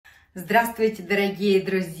Здравствуйте, дорогие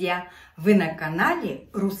друзья! Вы на канале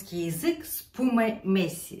 «Русский язык с Пумой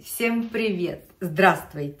Месси». Всем привет!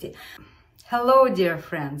 Здравствуйте! Hello, dear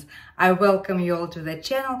friends! I welcome you all to the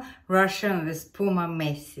channel Russian with Puma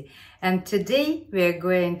Messi. And today we are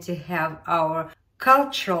going to have our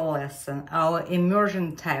cultural lesson, our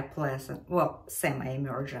immersion type lesson. Well,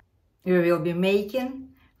 semi-immersion. We will be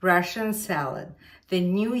making Russian salad. The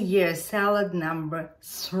New Year salad number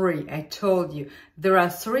 3. I told you there are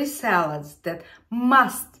 3 salads that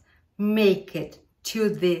must make it to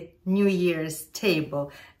the New Year's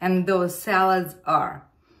table, and those salads are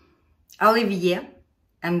Olivier,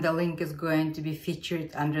 and the link is going to be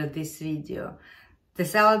featured under this video. The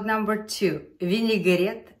salad number 2,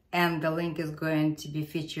 vinaigrette, and the link is going to be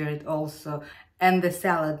featured also. And the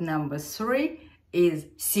salad number 3 is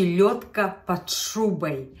селедка под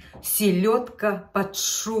шубой. Селедка под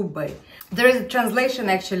шубой. There is a translation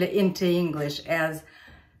actually into English as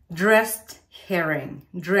dressed herring.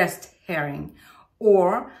 Dressed herring.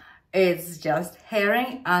 Or it's just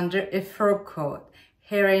herring under a fur coat.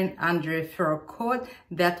 Herring under a fur coat.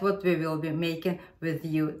 That's what we will be making with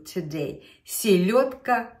you today.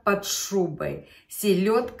 Селедка под шубой.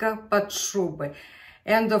 Селедка под шубой.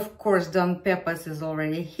 And of course, Don Pepas is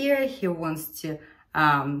already here. He wants to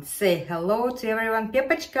say hello to everyone.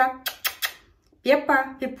 Пепочка,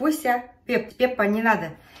 Пепа, Пепуся, Пепа, не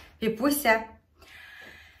надо, Пепуся.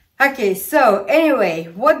 Okay, so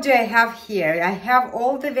anyway, what do I have here? I have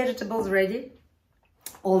all the vegetables ready.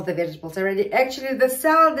 All the vegetables are ready. Actually, the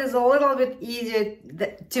salad is a little bit easier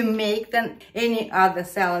to make than any other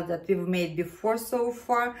salad that we've made before so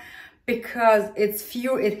far, because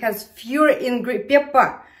it has fewer ingredients.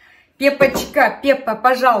 Пепа, Пепочка, Пепа,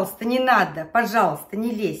 пожалуйста, не надо, пожалуйста,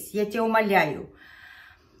 не лезь, я тебя умоляю.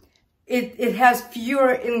 It has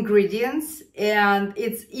fewer ingredients and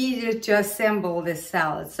it's easier to assemble this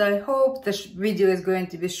salad. So I hope the video is going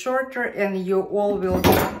to be shorter and you all will.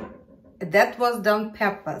 That was Don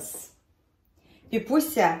Pepas.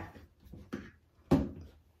 Пепуся.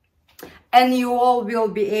 And you all will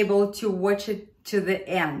be able to watch it to the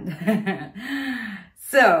end.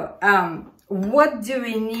 So, what do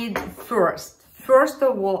we need first? First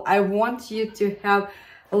of all, I want you to have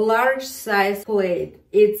a large size plate.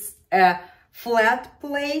 It's a flat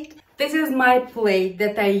plate. This is my plate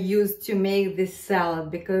that I use to make this salad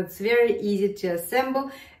because it's very easy to assemble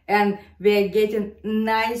and we are getting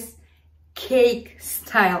nice cake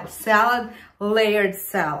style salad, layered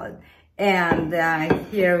salad. And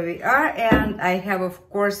here we are, and I have of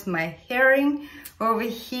course my herring over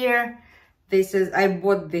here. I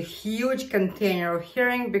bought the huge container of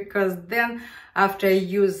herring because then after I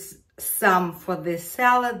use some for this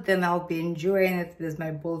salad, then I'll be enjoying it with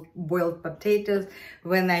my boiled potatoes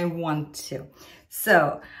when I want to.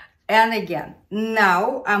 So, and again,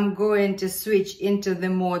 now I'm going to switch into the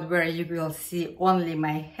mode where you will see only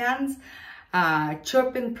my hands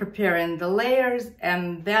chopping, preparing the layers,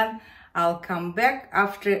 and then I'll come back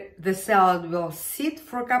after the salad will sit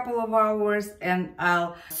for a couple of hours and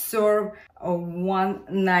I'll serve one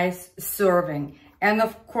nice serving. And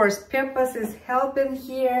of course, Pepas is helping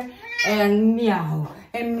here, and meow,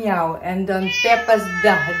 and Don Pepas,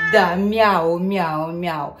 da, meow, meow,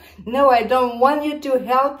 meow. No, I don't want you to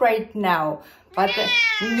help right now. But,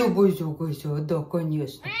 да,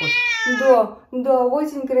 конечно. Да,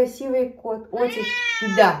 очень красивый кот, очень.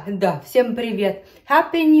 Да, всем привет.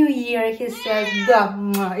 Happy New Year, he says. Да,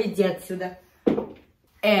 иди отсюда.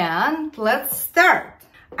 And let's start.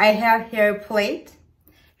 I have here a plate,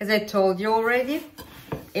 as I told you already.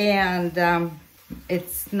 And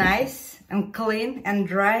it's nice and clean and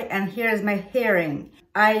dry. And here's my herring.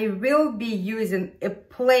 I will be using a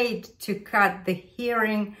plate to cut the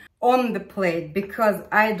herring on the plate because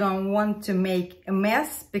I don't want to make a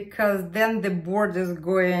mess, because then the board is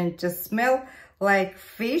going to smell like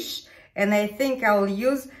fish. And I think I'll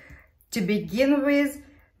use, to begin with,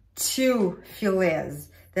 2 fillets.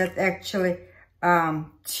 That actually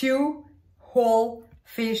 2 whole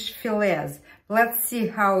fish fillets. Let's see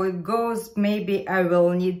how it goes. Maybe I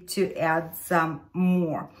will need to add some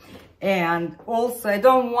more. And also, I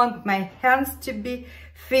don't want my hands to be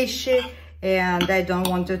fishy and I don't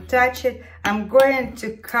want to touch it. I'm going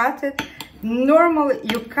to cut it. Normally,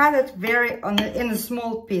 you cut it in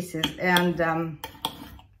small pieces, and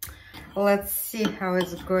let's see how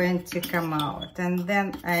it's going to come out. And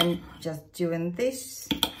then I'm just doing this,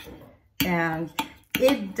 and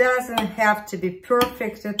it doesn't have to be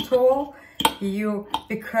perfect at all,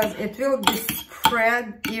 because it will be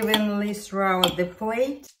spread evenly throughout the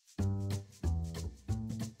plate.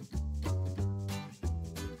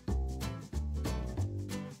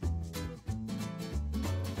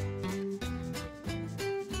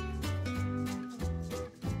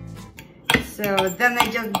 So then I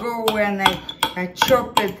just go and I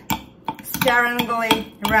chop it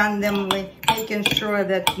sparingly, randomly, making sure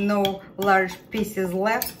that no large pieces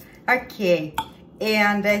left. Okay,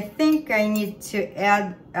 and I think I need to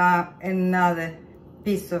add another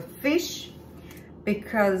piece of fish,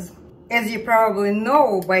 because as you probably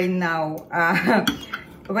know by now,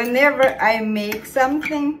 whenever I make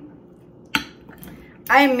something,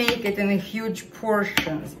 I make it in huge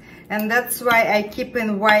portions, and that's why I keep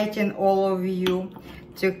inviting all of you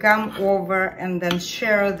to come over and then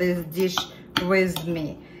share this dish with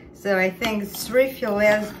me. So I think 3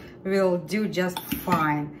 fillets will do just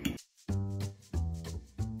fine.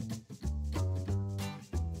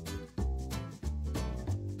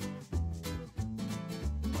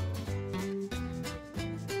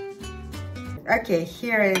 Okay,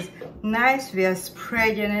 here is nice. We are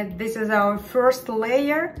spreading it. This is our first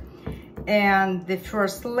layer, and the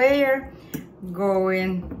first layer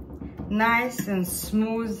going nice and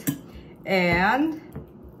smooth, and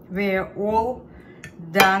we're all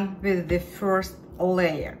done with the first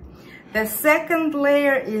layer. The second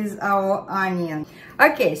layer is our onion.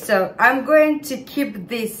 Okay, so I'm going to keep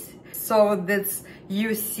this so that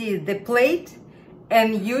you see the plate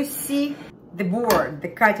and you see the board, the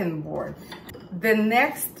cutting board. The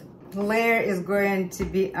next layer is going to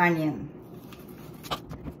be onion.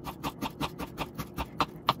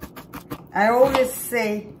 I always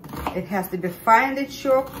say it has to be finely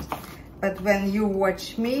chopped, but when you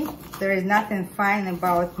watch me, there is nothing fine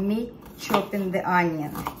about me chopping the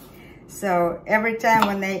onion. So every time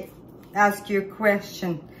when I ask you a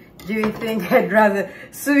question, do you think I'd rather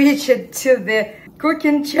switch it to the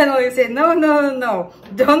cooking channel? You say, no, no, no, no,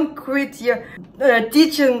 don't quit your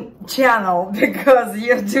teaching channel, because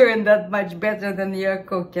you're doing that much better than you're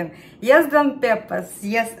cooking. Yes, Don Peppers,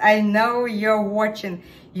 yes, I know you're watching.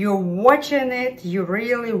 You're watching it, you're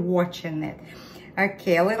really watching it.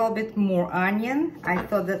 Okay, a little bit more onion. I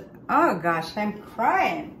thought that, oh gosh, I'm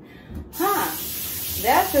crying.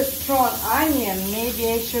 That's a strong onion.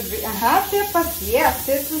 Maybe I should be, Peppers, yes,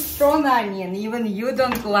 it's a strong onion. Even you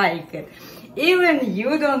don't like it. Even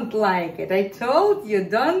you don't like it. I told you,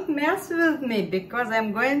 don't mess with me, because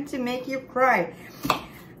I'm going to make you cry.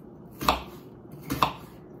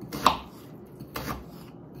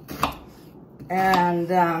 And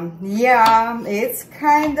yeah, it's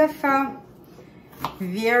kind of a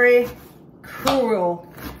very cruel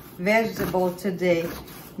vegetable today,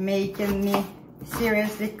 making me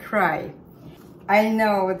seriously cry. I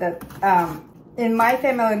know that in my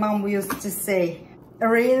family, Mom used to say,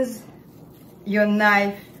 rinse your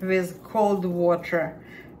knife with cold water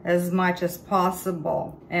as much as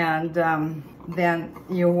possible, and then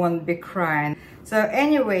you won't be crying. So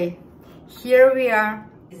anyway, here we are.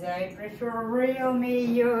 I prefer real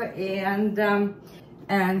mayo,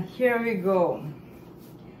 and here we go.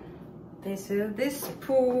 This is the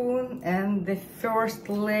spoon and the first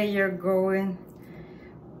layer going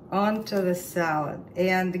onto the salad.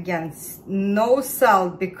 And again, no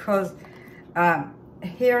salt, because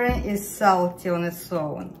herring is salty on its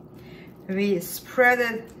own. We spread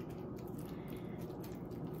it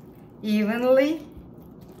evenly.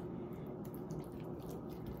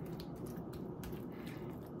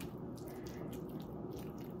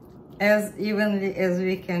 As evenly as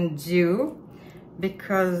we can do,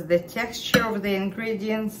 because the texture of the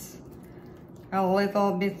ingredients are a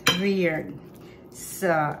little bit weird.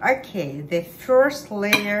 So, okay, the first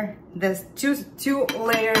layer, there's two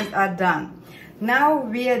layers are done. Now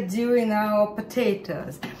we are doing our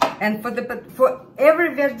potatoes. And for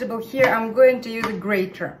every vegetable here, I'm going to use a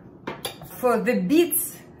grater. For the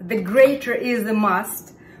beets, the grater is a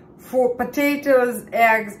must. For potatoes,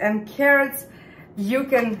 eggs, and carrots, you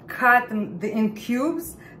can cut them in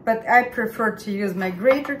cubes, but I prefer to use my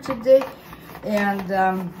grater today,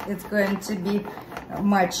 and it's going to be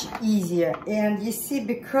much easier. And you see,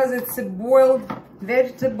 because it's a boiled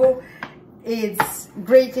vegetable, its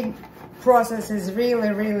grating process is really,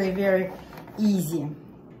 really very easy.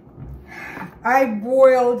 I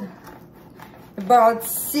boiled about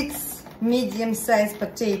 6 medium-sized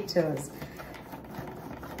potatoes.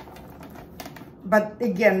 But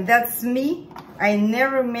again, that's me. I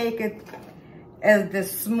never make it as the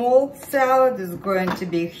small salad. It's going to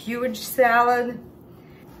be a huge salad.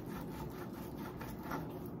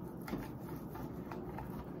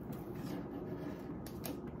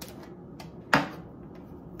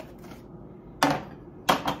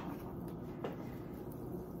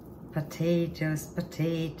 Potatoes,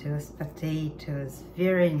 potatoes, potatoes.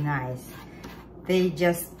 Very nice. They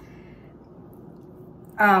just,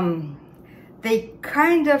 they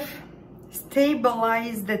kind of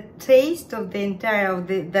stabilize the taste of the entire,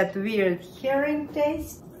 that weird herring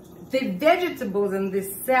taste. The vegetables in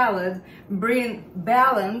this salad bring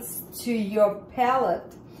balance to your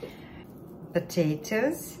palate.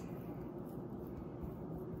 Potatoes.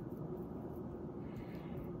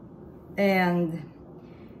 And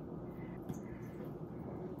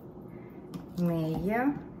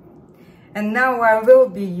mayo. And now I will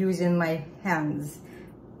be using my hands.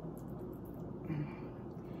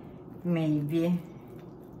 Maybe,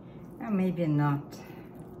 or maybe not.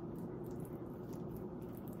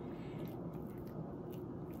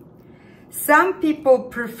 Some people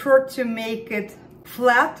prefer to make it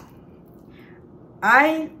flat.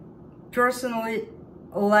 I personally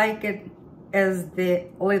like it as the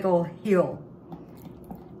little hill.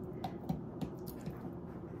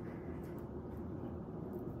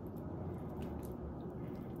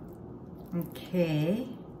 Okay,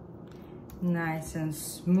 nice and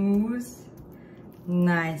smooth,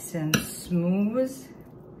 nice and smooth,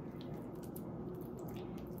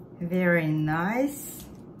 very nice.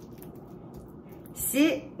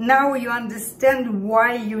 See, now you understand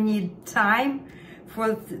why you need time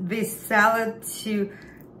for this salad to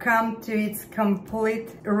come to its complete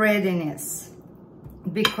readiness,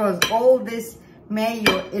 because all this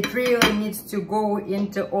mayo, it really needs to go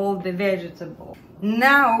into all the vegetables.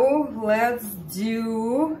 Now let's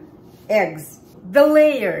do eggs. The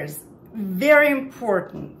layers, very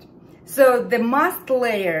important. So the must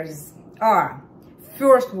layers are: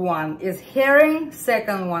 first one is herring,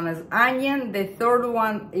 second one is onion, the third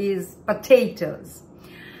one is potatoes.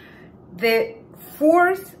 The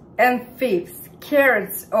fourth and fifth,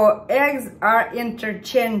 carrots or eggs, are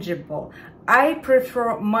interchangeable. I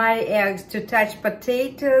prefer my eggs to touch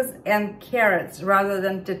potatoes and carrots rather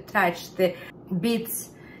than to touch the beets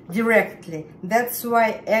directly. That's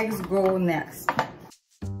why eggs go next.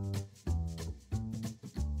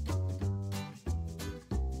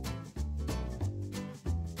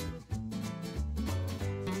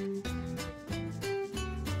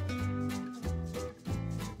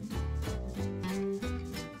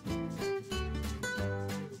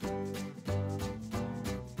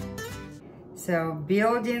 So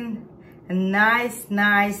building a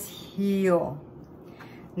nice hill.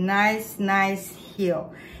 Nice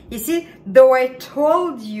hill. You see, though I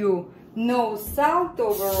told you no salt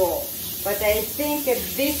overall, but I think at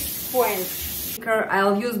this point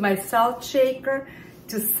I'll use my salt shaker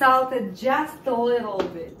to salt it just a little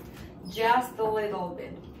bit. Just a little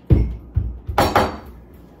bit.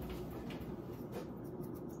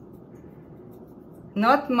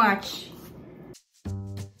 Not much.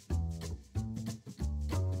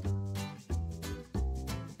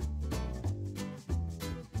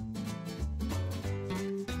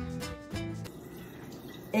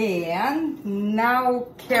 And now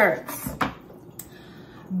carrots.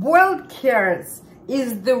 Boiled carrots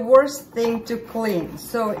is the worst thing to clean.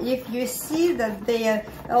 So if you see that they are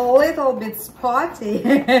a little bit spotty,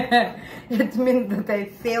 it means that I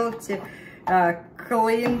failed to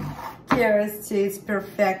clean carrots to its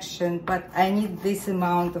perfection. But I need this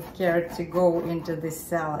amount of carrot to go into this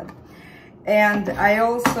salad. And I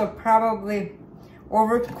also probably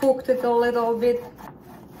overcooked it a little bit,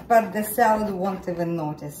 but the salad won't even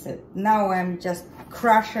notice it. Now I'm just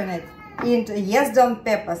crushing it into, yes, don't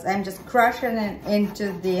peppers, I'm just crushing it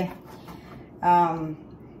into the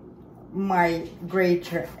my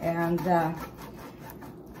grater, and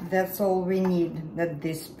that's all we need at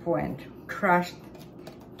this point. Crushed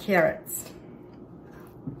carrots.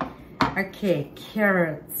 Okay,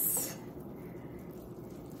 carrots.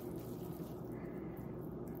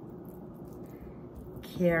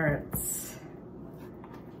 Carrots.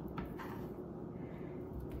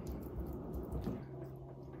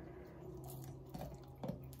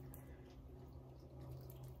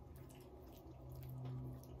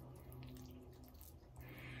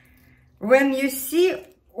 When you see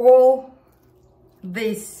all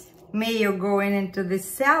this mayo going into the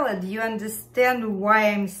salad, you understand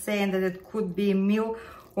why I'm saying that it could be a meal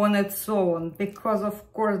on its own, because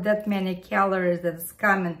of course that many calories that's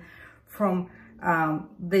coming from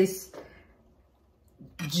this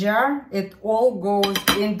jar, it all goes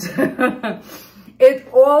into it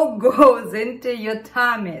all goes into your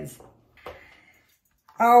tummies.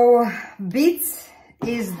 Our beets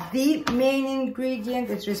is the main ingredient.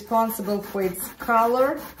 It's responsible for its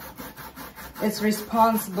color. It's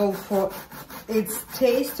responsible for its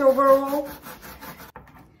taste overall.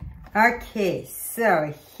 Okay,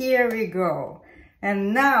 so here we go.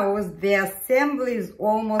 And now the assembly is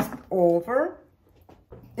almost over.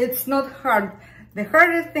 It's not hard. The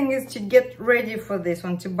hardest thing is to get ready for this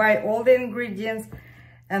one, to buy all the ingredients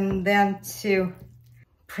and then to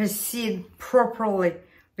proceed properly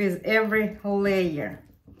with every layer.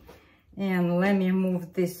 And let me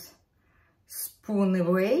move this spoon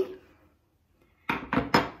away.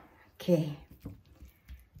 Okay.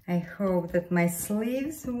 I hope that my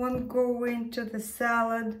sleeves won't go into the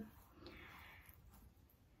salad.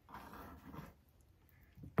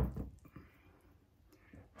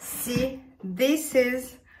 See, this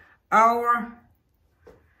is our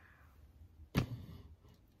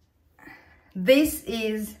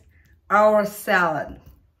salad.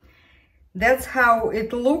 That's how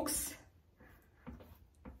it looks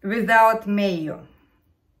without mayo.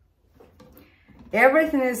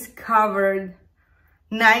 Everything is covered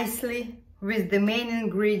nicely with the main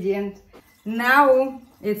ingredient. Now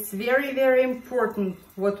it's very, very important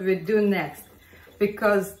what we do next,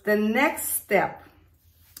 because the next step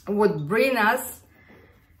would bring us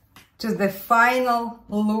to the final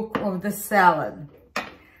look of the salad.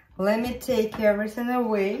 Let me take everything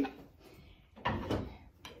away.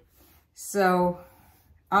 So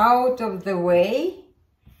out of the way,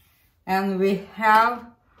 and we have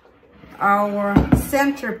our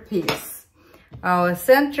centerpiece. Our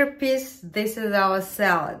centerpiece, this is our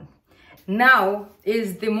salad. Now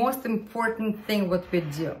is the most important thing what we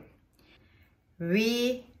do.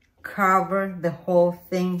 We cover the whole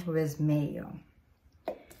thing with mayo.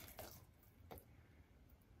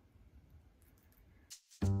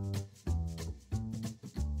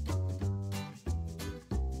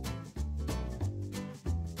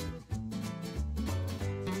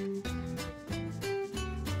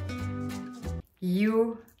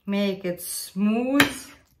 You make it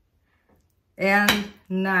smooth and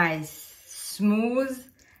nice. Smooth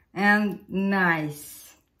and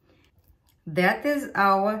nice. That is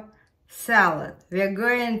our salad. We are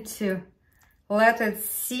going to let it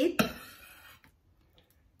sit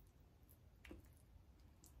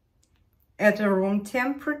at a room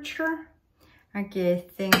temperature. Okay, I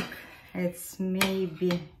think it's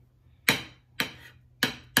maybe...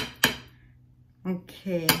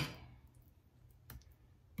 Okay.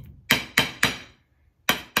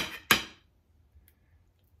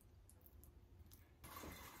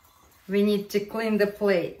 We need to clean the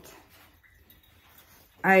plate.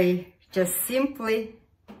 I just simply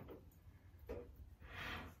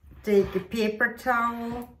take a paper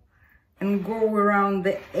towel and go around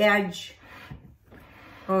the edge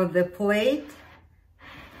of the plate.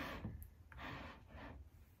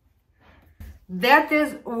 That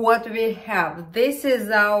is what we have. This is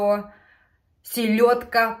our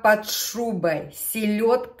селедка под шубой.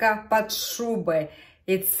 Селедка под шубой.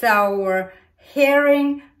 It's our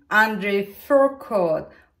herring under a fur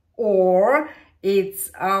coat, or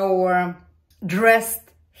it's our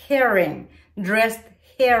dressed herring.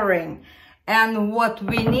 And what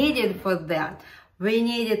we needed for that, we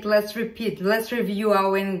needed, let's review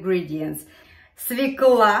our ingredients.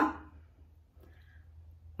 Свекла,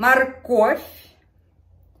 морковь,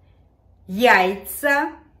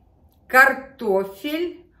 яйца,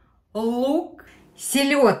 картофель, лук,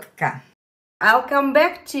 селедка. I'll come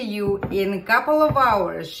back to you in a couple of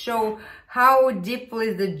hours, show how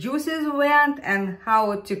deeply the juices went and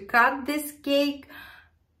how to cut this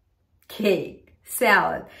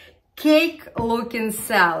salad, cake looking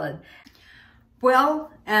salad.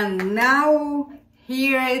 Well, and now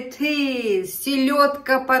here it is,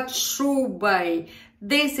 селедка под шубой.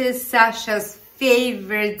 This is Sasha's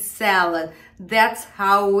favorite salad. That's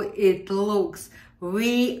how it looks.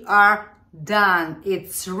 We are done.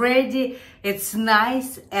 It's ready. It's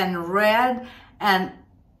nice and red and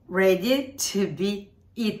ready to be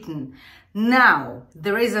eaten. Now,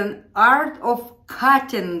 there is an art of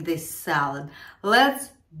cutting this salad. Let's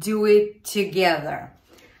do it together.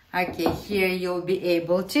 Okay, here you'll be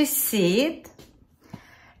able to see it.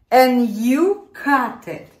 And you cut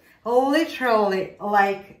it literally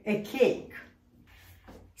like a cake.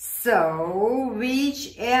 So,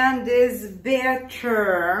 which end is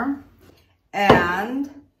better? And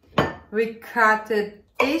we cut it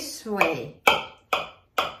this way,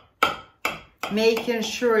 making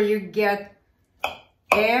sure you get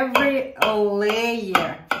every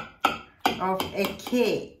layer of a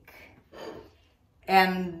cake.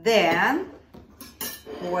 And then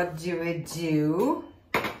what do?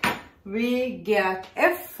 We get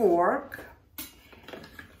a fork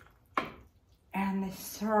and a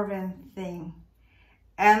serving thing.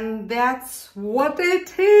 And that's what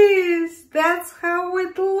it is. That's how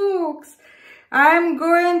it looks. I'm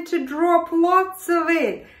going to drop lots of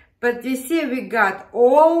it. But you see, we got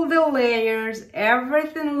all the layers.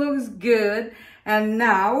 Everything looks good. And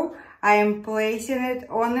now I am placing it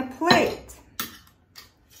on a plate.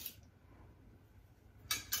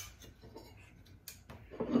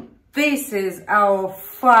 this is our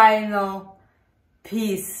final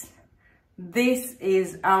piece. This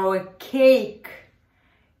is our cake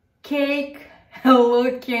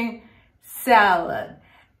looking salad.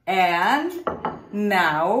 And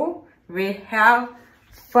now we have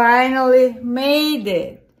finally made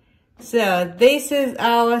it. So this is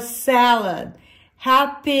our salad.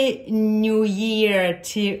 Happy New Year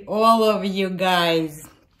to all of you guys.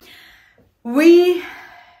 We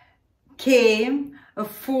came a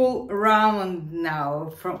full round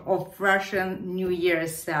now of Russian New Year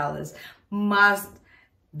salads. Must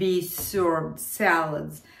be served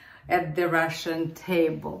salads at the Russian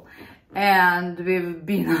table. And we've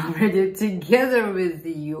been already together with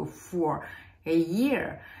you for a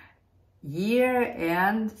year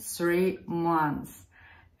and 3 months.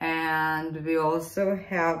 And we also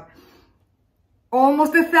have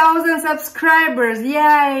almost 1,000 subscribers.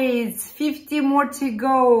 Yay! It's 50 more to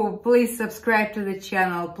go. Please subscribe to the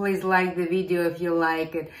channel. Please like the video if you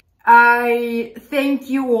like it. I thank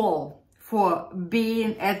you all for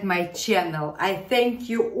being at my channel. I thank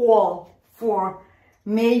you all for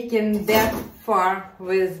making that far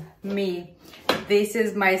with me. This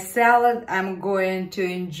is my salad. I'm going to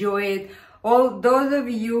enjoy it. All those of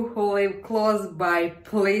you who live close by,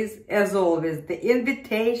 please, as always, the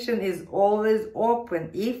invitation is always open.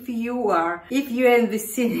 If you are in the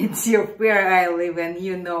vicinity of where I live, and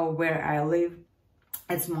you know where I live,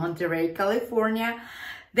 it's Monterey, California,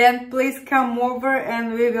 then please come over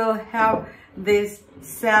and we will have this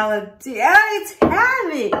salad. It's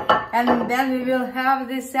heavy! And then we will have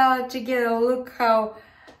this salad together. Look how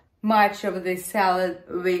much of the salad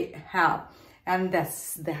we have. And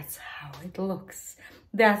that's how it looks.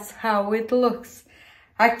 That's how it looks.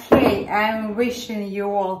 Okay, I'm wishing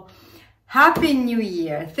you all Happy New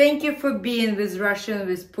Year. Thank you for being with Russian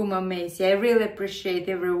with Puma Macy. I really appreciate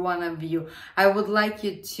every one of you. I would like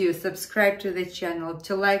you to subscribe to the channel,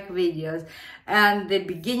 to like videos. And the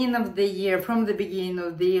beginning of the year, from the beginning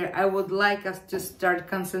of the year, I would like us to start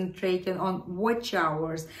concentrating on watch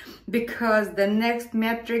hours, because the next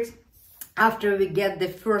metrics, after we get the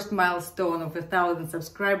first milestone of 1,000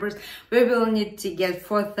 subscribers, we will need to get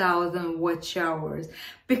 4,000 watch hours,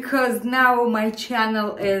 because now my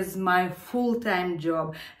channel is my full-time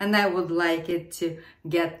job and I would like it to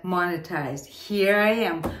get monetized. Here I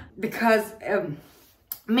am, because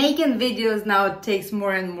making videos now takes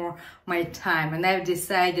more and more my time, and I've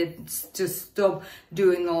decided to stop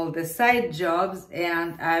doing all the side jobs,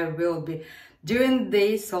 and I will be doing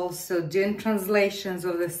this, also doing translations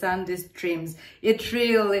of the Sunday streams. It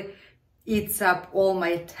really eats up all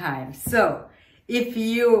my time. So if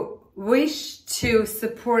you wish to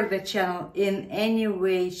support the channel in any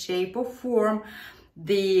way, shape or form,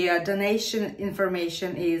 the donation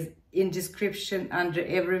information is in description under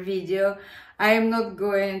every video. I am not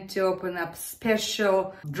going to open up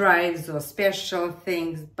special drives or special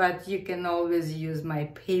things, but you can always use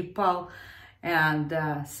my PayPal and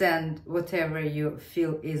send whatever you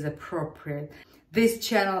feel is appropriate. This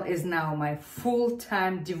channel is now my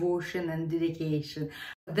full-time devotion and dedication.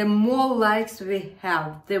 The more likes we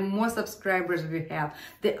have, the more subscribers we have,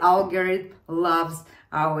 the algorithm loves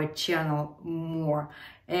our channel more.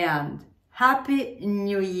 And Happy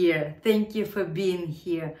New Year. Thank you for being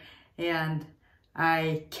here. And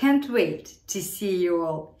I can't wait to see you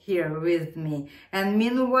all here with me. And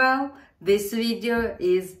meanwhile, this video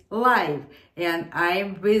is live and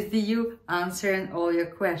I'm with you answering all your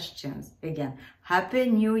questions. Again, Happy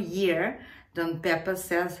New Year. Don Peppa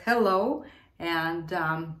says hello, and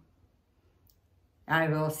I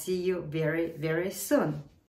will see you very, very soon.